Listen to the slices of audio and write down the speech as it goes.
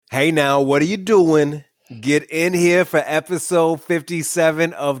Hey now, what are you doing? Get in here for episode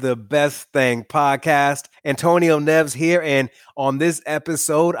 57 of the Best Thing podcast. Antonio Neves here, and on this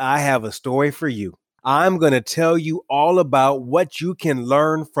episode, I have a story for you. I'm going to tell you all about what you can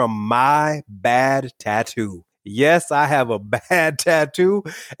learn from my bad tattoo. Yes, I have a bad tattoo,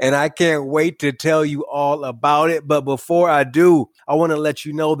 and I can't wait to tell you all about it. But before I do, I want to let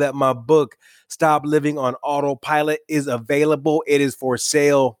you know that my book, Stop Living on Autopilot, is available. It is for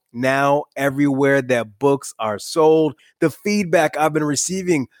sale now everywhere that books are sold. The feedback I've been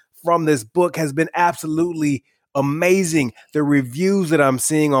receiving from this book has been absolutely amazing. The reviews that I'm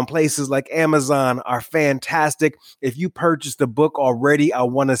seeing on places like Amazon are fantastic. If you purchased the book already, I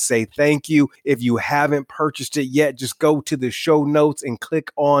want to say thank you. If you haven't purchased it yet, just go to the show notes and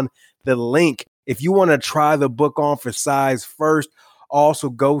click on the link. If you want to try the book on for size first, also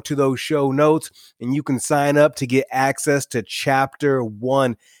go to those show notes and you can sign up to get access to chapter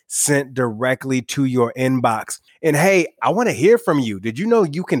 1 sent directly to your inbox. And hey, I want to hear from you. Did you know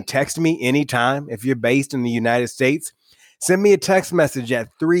you can text me anytime if you're based in the United States? Send me a text message at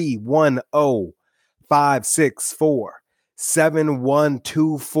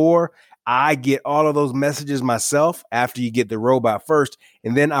 310-564-7124. I get all of those messages myself after you get the robot first,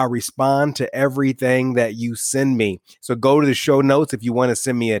 and then I respond to everything that you send me. So go to the show notes if you want to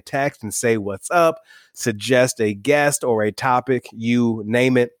send me a text and say what's up, suggest a guest or a topic, you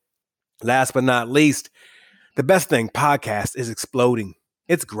name it. Last but not least, the Best Thing podcast is exploding.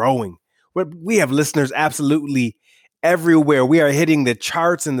 It's growing. We have listeners absolutely everywhere. We are hitting the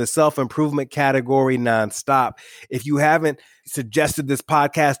charts in the self-improvement category nonstop. If you haven't suggested this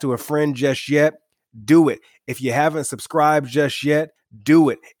podcast to a friend just yet, do it. If you haven't subscribed just yet, do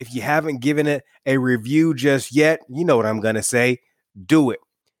it. If you haven't given it a review just yet, you know what I'm going to say, do it.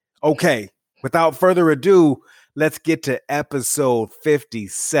 Okay, without further ado, let's get to episode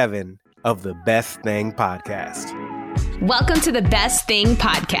 57 of the Best Thing podcast. Welcome to the Best Thing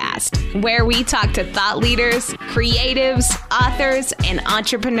podcast, where we talk to thought leaders, creatives, authors, and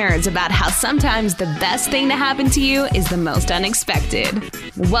entrepreneurs about how sometimes the best thing to happen to you is the most unexpected.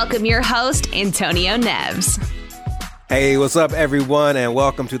 Welcome your host, Antonio Neves. Hey, what's up, everyone, and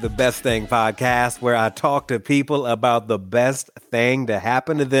welcome to the Best Thing podcast, where I talk to people about the best thing to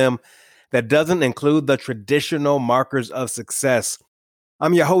happen to them that doesn't include the traditional markers of success.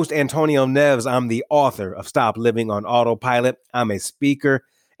 I'm your host, Antonio Neves. I'm the author of Stop Living on Autopilot. I'm a speaker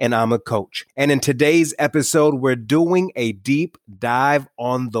and I'm a coach. And in today's episode, we're doing a deep dive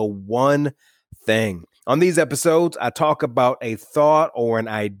on the one thing. On these episodes, I talk about a thought or an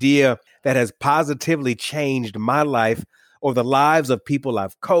idea that has positively changed my life or the lives of people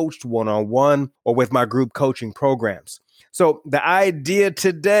I've coached one-on-one or with my group coaching programs. So the idea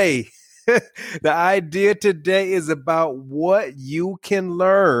today is about what you can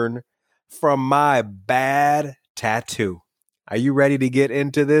learn from my bad tattoo. Are you ready to get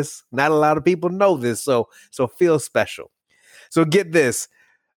into this? Not a lot of people know this, so feel special. So get this.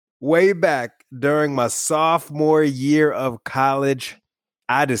 Way back during my sophomore year of college,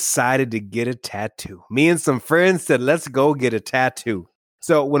 I decided to get a tattoo. Me and some friends said, let's go get a tattoo.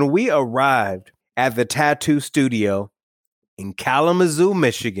 So when we arrived at the tattoo studio in Kalamazoo,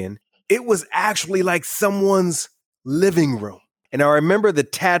 Michigan, it was actually like someone's living room. And I remember the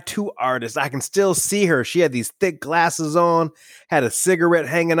tattoo artist. I can still see her. She had these thick glasses on, had a cigarette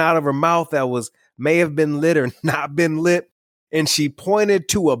hanging out of her mouth that may have been lit or not been lit. And she pointed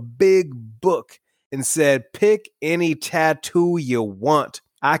to a big book and said, pick any tattoo you want.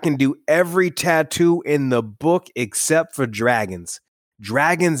 I can do every tattoo in the book except for dragons.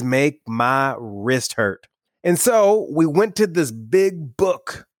 Dragons make my wrist hurt. And so we went to this big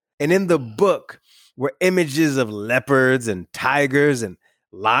book. And in the book were images of leopards and tigers and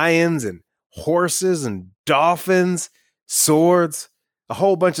lions and horses and dolphins, swords, a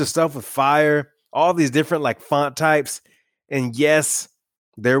whole bunch of stuff with fire, all these different like font types. And yes,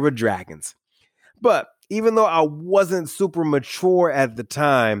 there were dragons. But even though I wasn't super mature at the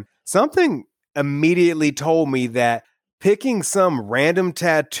time, something immediately told me that picking some random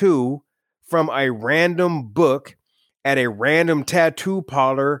tattoo from a random book at a random tattoo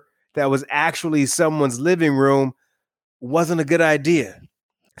parlor that was actually someone's living room wasn't a good idea.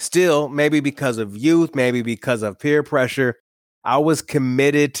 Still, maybe because of youth, maybe because of peer pressure, I was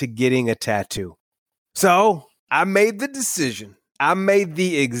committed to getting a tattoo. So I made the decision. I made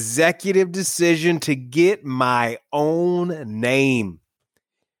the executive decision to get my own name.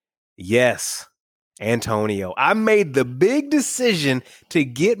 Yes, Antonio. I made the big decision to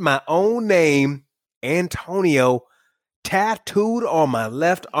get my own name, Antonio, tattooed on my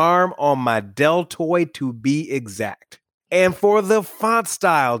left arm, on my deltoid to be exact. And for the font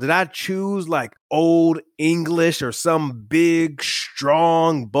style, did I choose like Old English or some big,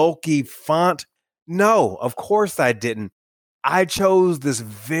 strong, bulky font? No, of course I didn't. I chose this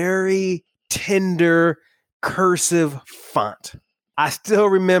very tender, cursive font. I still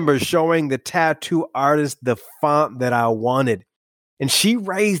remember showing the tattoo artist the font that I wanted. And she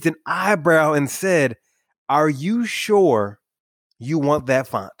raised an eyebrow and said, "Are you sure you want that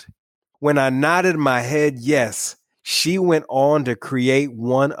font?" When I nodded my head yes, she went on to create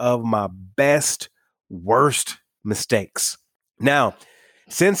one of my best, worst mistakes. Now,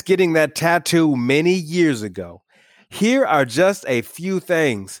 since getting that tattoo many years ago, here are just a few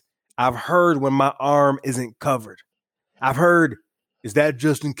things I've heard when my arm isn't covered. I've heard, "Is that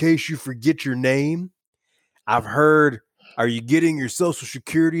just in case you forget your name?" I've heard, "Are you getting your social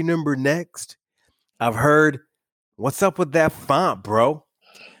security number next?" I've heard, "What's up with that font, bro?"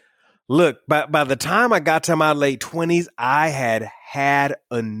 Look, by the time I got to my late 20s, I had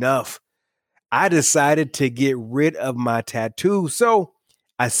enough. I decided to get rid of my tattoo, so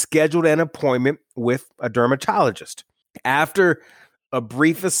I scheduled an appointment with a dermatologist. After a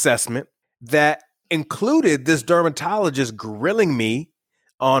brief assessment that included this dermatologist grilling me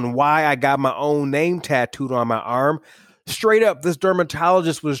on why I got my own name tattooed on my arm, straight up, this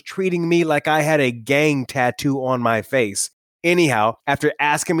dermatologist was treating me like I had a gang tattoo on my face. Anyhow, after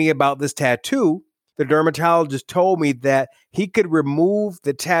asking me about this tattoo, the dermatologist told me that he could remove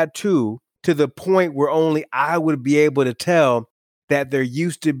the tattoo to the point where only I would be able to tell that there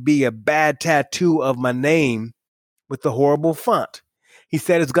used to be a bad tattoo of my name with the horrible font. He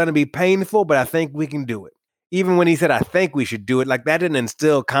said it's going to be painful, but I think we can do it. Even when he said, "I think we should do it," like that didn't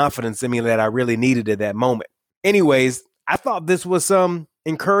instill confidence in me that I really needed at that moment. Anyways, I thought this was some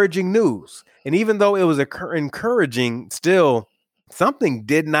encouraging news. And even though it was encouraging, still something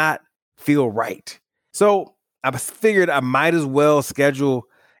did not feel right. So I figured I might as well schedule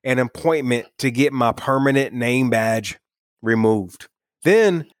an appointment to get my permanent name badge removed.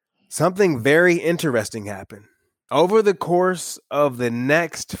 Then something very interesting happened. Over the course of the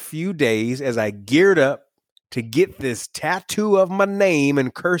next few days, as I geared up to get this tattoo of my name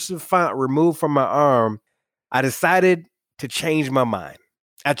in cursive font removed from my arm, I decided to change my mind.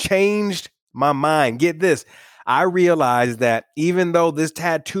 I changed my mind. Get this. I realized that even though this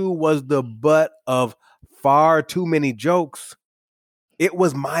tattoo was the butt of far too many jokes, it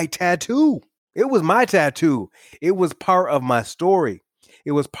was my tattoo. It was my tattoo. It was part of my story.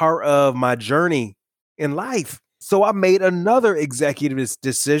 It was part of my journey in life. So I made another executive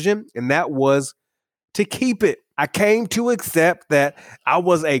decision, and that was to keep it. I came to accept that I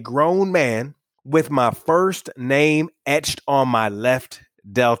was a grown man with my first name etched on my left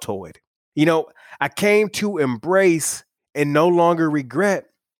deltoid. You know, I came to embrace and no longer regret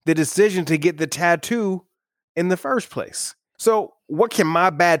the decision to get the tattoo in the first place. So, what can my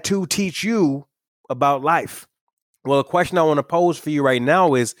bad tattoo teach you about life? Well, the question I want to pose for you right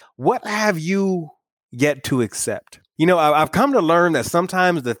now is, what have you yet to accept? You know, I've come to learn that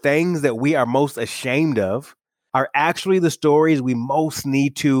sometimes the things that we are most ashamed of are actually the stories we most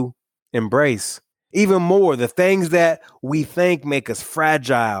need to embrace. Even more, the things that we think make us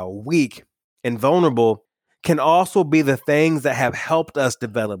fragile, weak, and vulnerable can also be the things that have helped us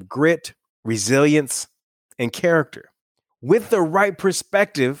develop grit, resilience, and character. With the right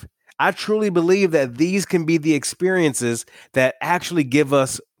perspective, I truly believe that these can be the experiences that actually give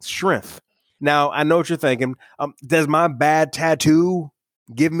us strength. Now, I know what you're thinking. Does my bad tattoo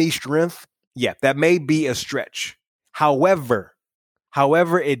give me strength? Yeah, that may be a stretch. However,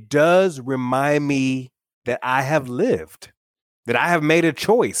 it does remind me that I have lived, that I have made a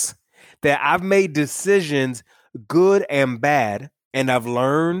choice, that I've made decisions, good and bad, and I've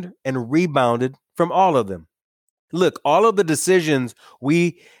learned and rebounded from all of them. Look, all of the decisions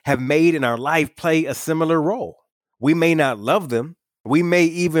we have made in our life play a similar role. We may not love them. We may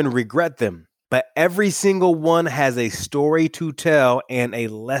even regret them, but every single one has a story to tell and a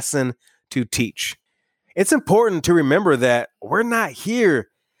lesson to teach. It's important to remember that we're not here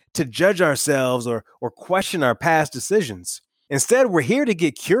to judge ourselves or question our past decisions. Instead, we're here to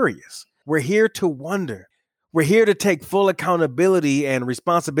get curious. We're here to wonder. We're here to take full accountability and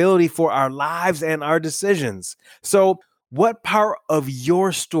responsibility for our lives and our decisions. So, what part of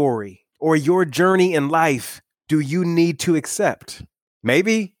your story or your journey in life do you need to accept?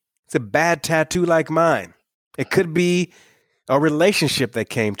 Maybe it's a bad tattoo like mine. It could be a relationship that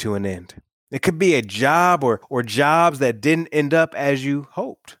came to an end. It could be a job or jobs that didn't end up as you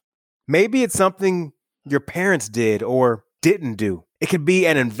hoped. Maybe it's something your parents did or didn't do. It could be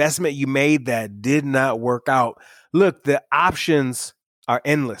an investment you made that did not work out. Look, the options are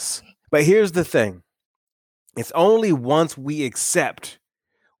endless. But here's the thing. It's only once we accept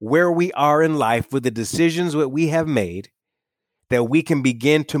where we are in life with the decisions that we have made that we can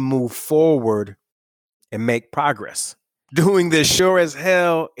begin to move forward and make progress. Doing this sure as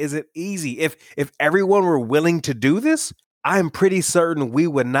hell isn't easy. If everyone were willing to do this, I'm pretty certain we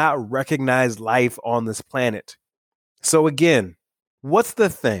would not recognize life on this planet. So again, what's the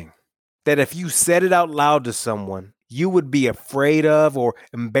thing that if you said it out loud to someone, you would be afraid of or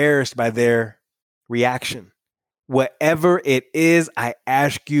embarrassed by their reaction? Whatever it is, I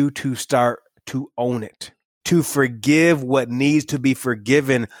ask you to start to own it, to forgive what needs to be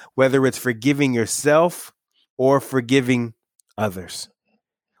forgiven, whether it's forgiving yourself or forgiving others.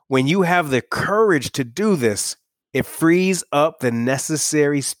 When you have the courage to do this, it frees up the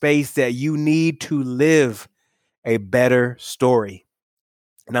necessary space that you need to live a better story.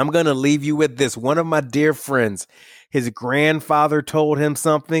 And I'm going to leave you with this. One of my dear friends, his grandfather told him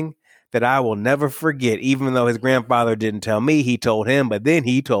something that I will never forget, even though his grandfather didn't tell me, he told him, but then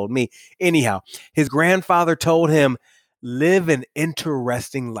he told me. Anyhow, his grandfather told him, live an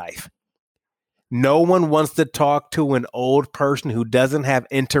interesting life. No one wants to talk to an old person who doesn't have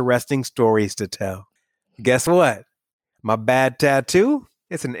interesting stories to tell. Guess what? My bad tattoo,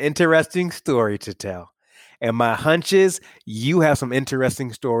 it's an interesting story to tell. And my hunch is you have some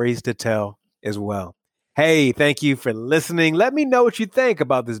interesting stories to tell as well. Hey, thank you for listening. Let me know what you think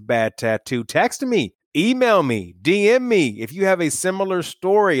about this bad tattoo. Text me, email me, DM me if you have a similar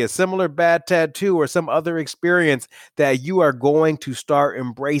story, a similar bad tattoo, or some other experience that you are going to start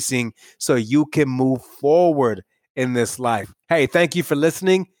embracing so you can move forward in this life. Hey, thank you for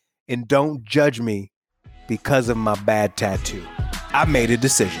listening, and don't judge me because of my bad tattoo. I made a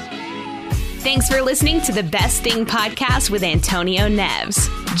decision. Thanks for listening to the Best Thing Podcast with Antonio Neves.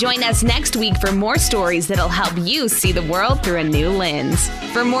 Join us next week for more stories that'll help you see the world through a new lens.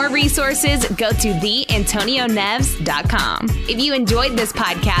 For more resources, go to theantonioneves.com. If you enjoyed this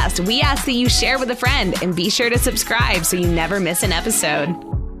podcast, we ask that you share with a friend and be sure to subscribe so you never miss an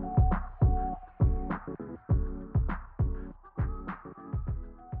episode.